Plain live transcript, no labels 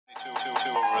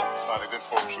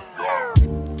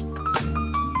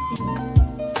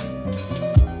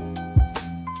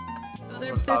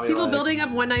There's people like... building up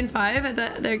 195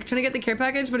 they're trying to get the care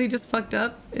package, but he just fucked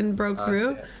up and broke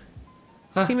through.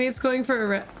 His teammates going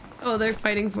for a oh, they're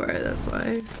fighting for it, that's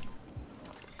why.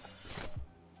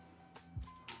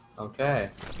 Okay,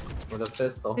 with a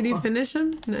pistol. Did you finish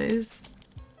him? Nice.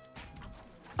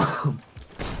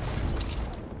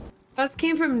 Us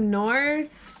came from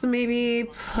north, so maybe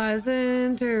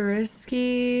Pleasant or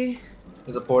Risky.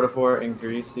 There's a Portafort and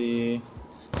Greasy.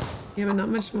 Yeah, but not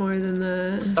much more than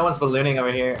the... Someone's ballooning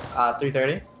over here.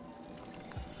 330?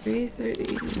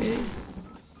 330, okay.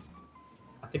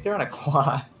 I think they're on a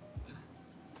quad.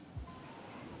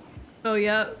 Oh,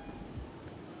 yep.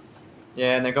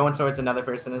 Yeah, and they're going towards another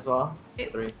person as well.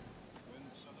 3.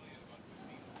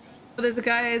 Oh, there's a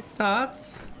guy I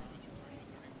stopped.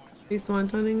 He's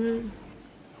swantoning it.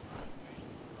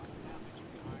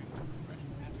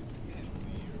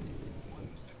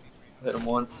 Hit him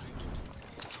once.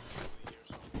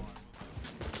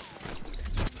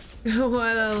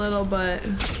 What a little butt.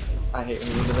 I hate when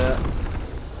you do that.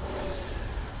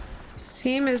 This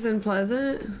team is in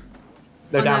Pleasant.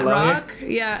 They're down low rock.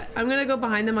 Yeah, I'm gonna go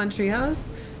behind them on Treehouse.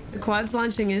 The quad's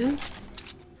launching in.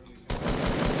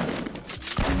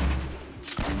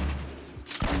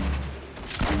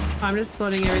 I'm just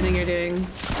exploding everything you're doing.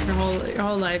 Your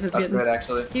whole life is getting... That's good,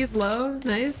 actually. He's low.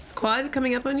 Nice. Quad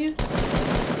coming up on you.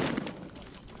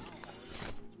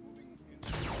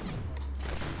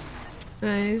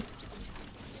 Nice.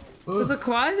 Ooh. Was the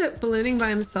quad ballooning by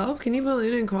himself? Can you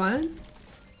balloon in quad?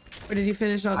 Or did you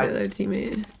finish off the other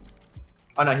teammate?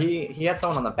 Oh no, he had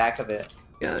someone on the back of it.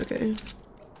 Yeah, okay.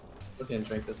 I was gonna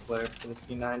drink this slurp for this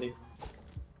P90.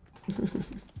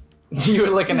 You were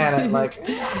looking at it like...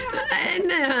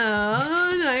 No,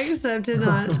 I accepted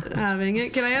not having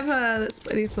it. Can I have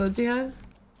any explodes you have?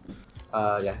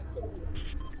 Yeah.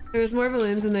 There's more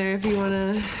balloons in there if you want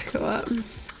to go up.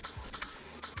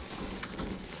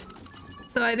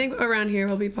 So I think around here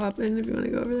we'll be popping if you want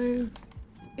to go over there.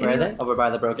 Where are they? Over by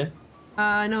the broken?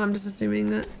 No, I'm just assuming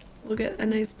that we'll get a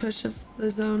nice push of the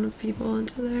zone of people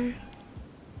into there.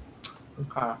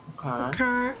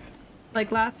 Okay. Like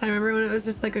last time, remember when it was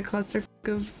just like a cluster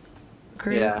of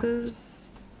occurrences?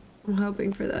 Yeah. I'm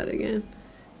hoping for that again.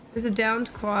 There's a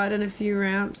downed quad and a few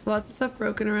ramps. Lots of stuff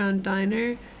broken around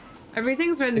Diner.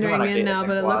 Everything's rendering in now,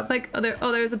 but it looks like...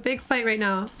 Oh, there's a big fight right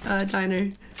now,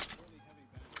 Diner.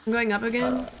 I'm going up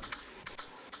again.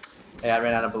 Yeah, I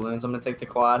ran out of balloons. I'm gonna take the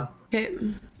quad. Okay.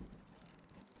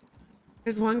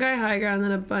 There's one guy high ground,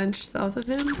 then a bunch south of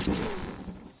him.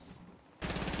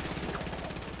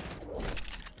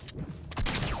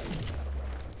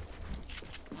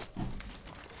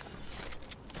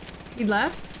 He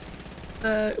left.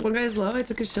 One guy's low. I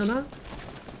took his shield off.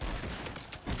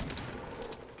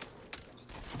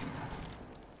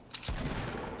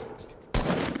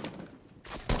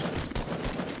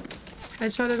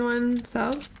 Headshotted one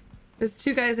south. There's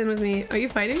 2 guys in with me. Are you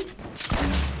fighting?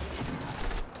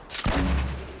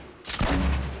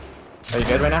 Are you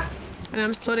good right now? And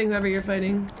I'm splitting whoever you're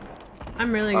fighting.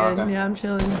 I'm really good. Okay. Yeah, I'm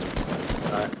chilling.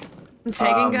 Alright. I'm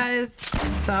tagging guys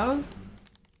south.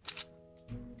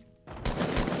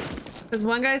 There's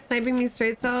one guy sniping me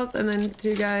straight south, and then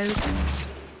 2 guys.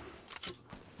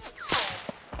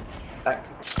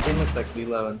 That skin looks like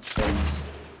Lilo in space.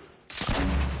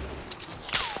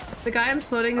 The guy I'm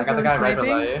floating is I got the guy right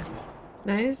below you.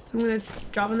 Nice. I'm gonna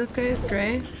drop on this guy. It's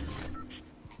gray.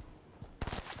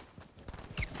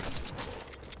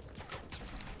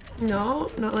 No,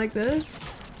 not like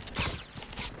this.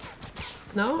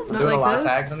 No, I'm not doing like a lot this. of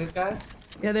tags on these guys.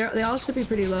 Yeah, they all should be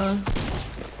pretty low.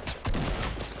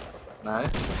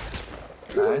 Nice.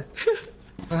 Nice.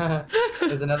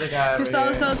 There's another guy over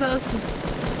here.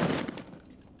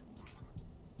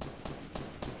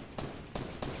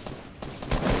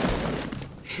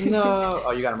 No!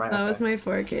 Oh, you got him right. That was my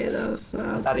 4K though, so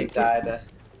I'll thought he take died. it.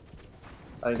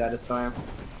 Thought he died to storm.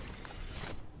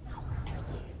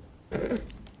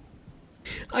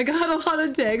 I got a lot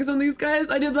of tags on these guys.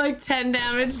 I did like 10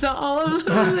 damage to all of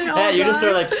them. Yeah, you just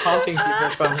were like pumping people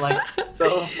from like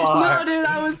so far. No, dude,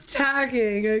 I was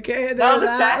tagging. Okay, that was a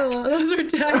tag. Those were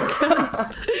tag kills.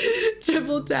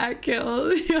 Triple tag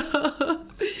kill. Yo,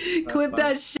 clip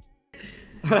that shit.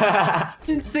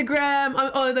 Instagram.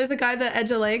 Oh, there's a guy at the edge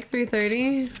of lake,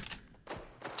 330.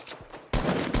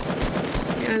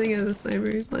 Yeah, I think it's a sniper.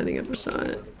 He's lining up a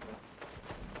shot.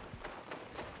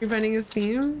 You're finding his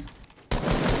team?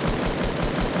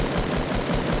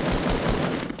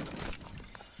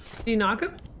 Did you knock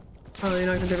him? Oh, you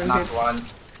knocked a different Knocked one.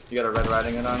 You got a red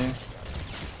riding hood on you.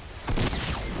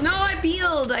 No, I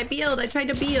peeled. I tried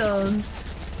to peel.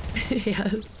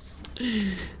 Yes.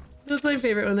 That's my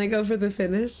favorite when they go for the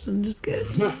finish. I'm just good.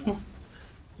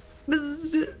 This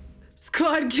is just...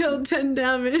 Squad killed 10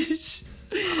 damage.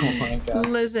 Oh my god.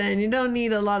 Listen, you don't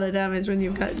need a lot of damage when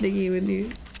you've got Diggy with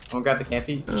you. I'll grab the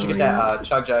campy. You should get yeah. that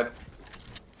chug jug.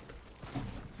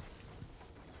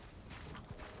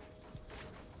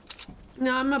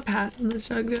 No, I'm gonna pass on the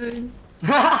chug jug.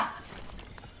 I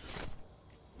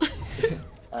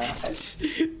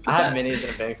have minis in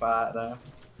a big pot though.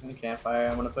 And a campfire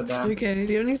I'm gonna put down. Okay,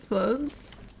 do you have any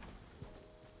explodes?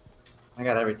 I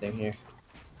got everything here.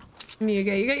 You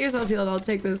get yourself healed. I'll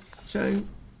take this chug.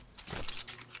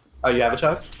 Oh, you have a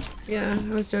chug? Yeah,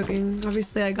 I was joking.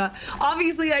 Obviously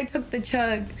I took the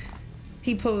chug.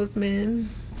 T-pose, man.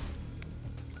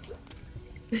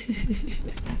 Okay,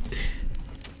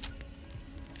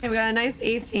 we got a nice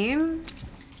 18.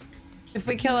 If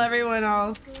we kill everyone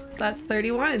else, that's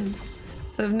 31.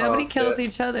 So if nobody kills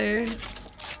each other...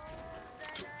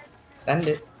 Send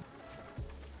it.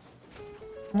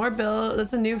 More build.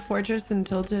 That's a new fortress in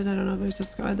Tilted. I don't know if there's a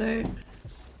squad there. Do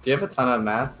you have a ton of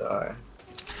mats or?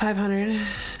 500.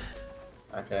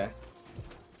 Okay.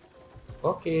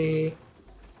 Okay.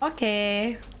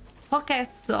 Okay. Okay,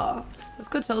 so let's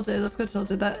go Tilted. Let's go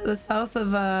Tilted. That the south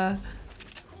of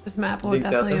this map will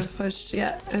definitely have pushed.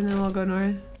 Yeah, and then we'll go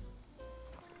north.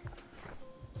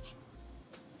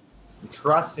 I'm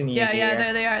trusting you. Yeah, dear. yeah,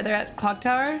 there they are. They're at Clock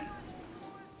Tower.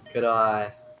 Good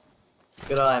eye.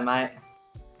 Good eye, mate.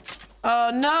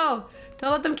 Oh no!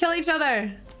 Don't let them kill each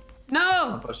other.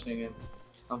 No! I'm pushing him.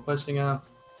 I'm pushing him.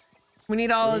 We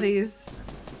need all of these.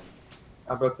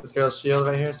 I broke this girl's shield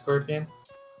right here, Scorpion.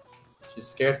 She's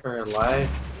scared for her life.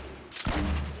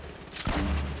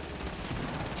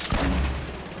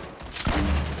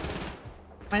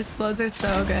 My explodes are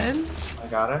so good. I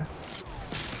got her.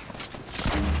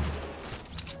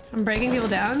 I'm breaking people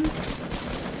down.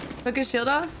 Took his shield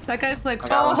off. That guy's like,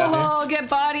 oh, get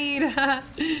bodied.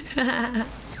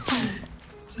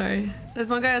 Sorry. There's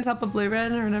one guy on top of blue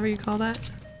red or whatever you call that.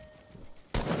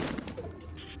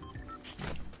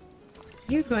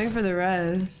 He's going for the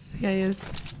res. Yeah, he is.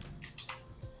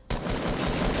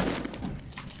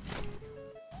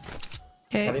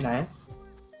 Okay. Very nice.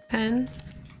 10.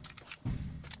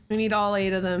 We need all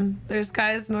 8 of them. There's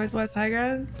guys northwest high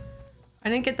ground. I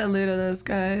didn't get the loot of those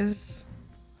guys.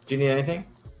 Do you need anything?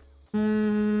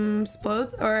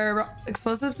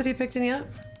 Explosives if you picked any up?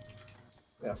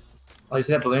 Yeah. Oh, you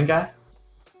see that balloon guy?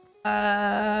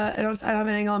 I don't have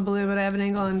an angle on balloon, but I have an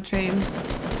angle on train.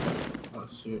 Oh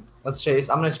shoot. Let's chase.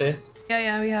 I'm gonna chase.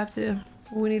 Yeah, we have to.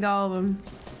 We need all of them.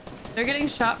 They're getting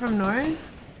shot from north.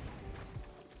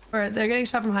 Or they're getting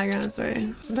shot from high ground,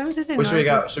 sorry. Sometimes they say Where should we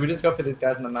go? Should we just go for these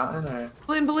guys in the mountain or?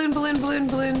 Balloon.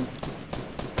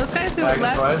 Those guys who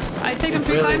left, I take him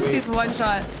 3 times, he's 1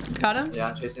 shot. Got him? Yeah,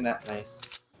 I'm chasing that. Nice.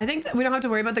 I think that we don't have to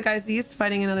worry about the guys east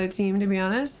fighting another team, to be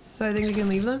honest. So I think we can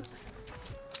leave them.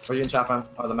 Where are you getting shot from?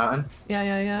 Oh, the mountain?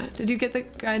 Yeah. Did you get the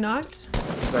guy knocked?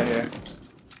 He's right here.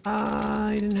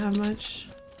 He didn't have much.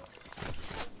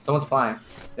 Someone's flying.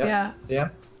 Yep. Yeah. See him?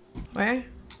 Where?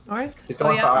 North? He's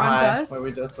going for our high, us. where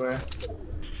we just were.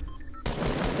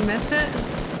 You missed it?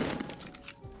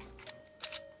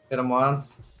 Hit him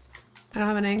once. I don't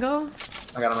have an angle.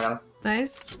 I got him.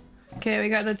 Nice. Okay, we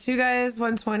got the 2 guys,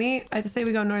 120. I say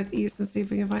we go northeast and see if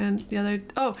we can find the other.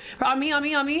 Oh, on me.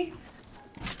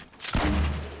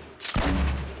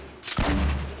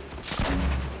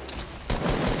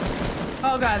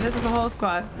 Oh god, this is a whole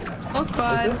squad. Whole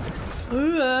squad.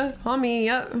 Ooh, on me,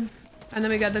 yep. And then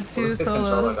we got the 2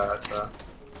 solo.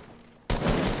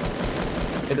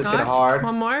 Hit this kid hard.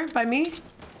 One more by me.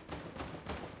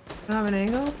 I don't have an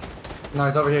angle. No,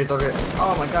 he's over here.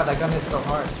 Oh my god, that gun hits so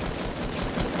hard.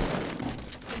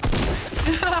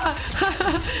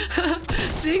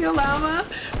 Seeing a llama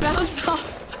bounce off.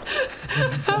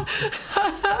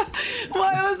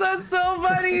 Why was that so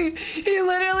funny? He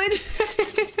literally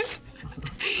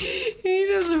he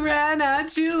just ran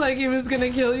at you like he was gonna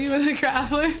kill you with a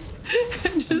grappler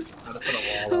and just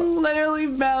literally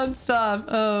bounced off.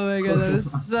 Oh my god, that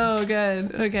was so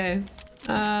good. Okay.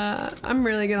 I'm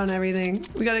really good on everything.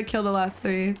 We gotta kill the last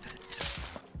 3.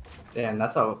 Damn,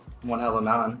 that's a one hell of a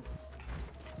mountain.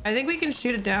 I think we can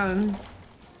shoot it down.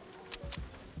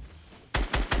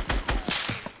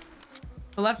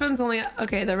 The left one's only...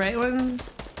 Okay, the right one...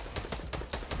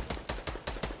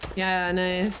 Yeah,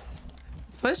 nice.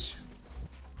 Let's push.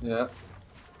 Yeah.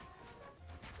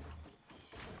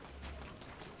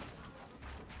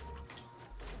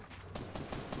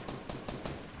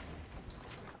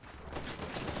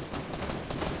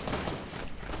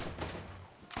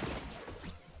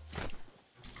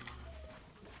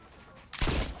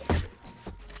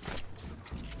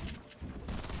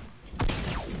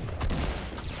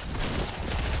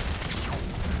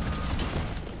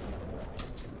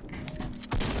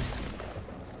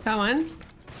 Got one.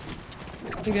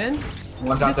 You good?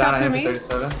 One dropped down, I hit him for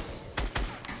 37.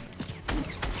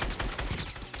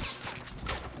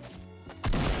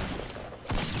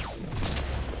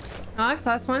 Knocked,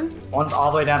 last one. One's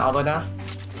all the way down, all the way down.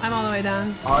 I'm all the way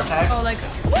down. Our tag. Oh, like,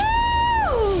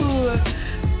 woo!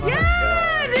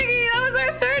 Yeah, Diggy, that was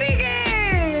our 30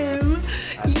 game!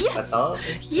 Yes! That's all?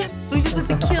 Yes, we just had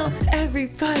to kill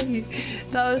everybody.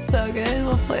 That was so good.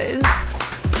 We'll play.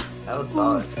 That was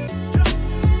solid.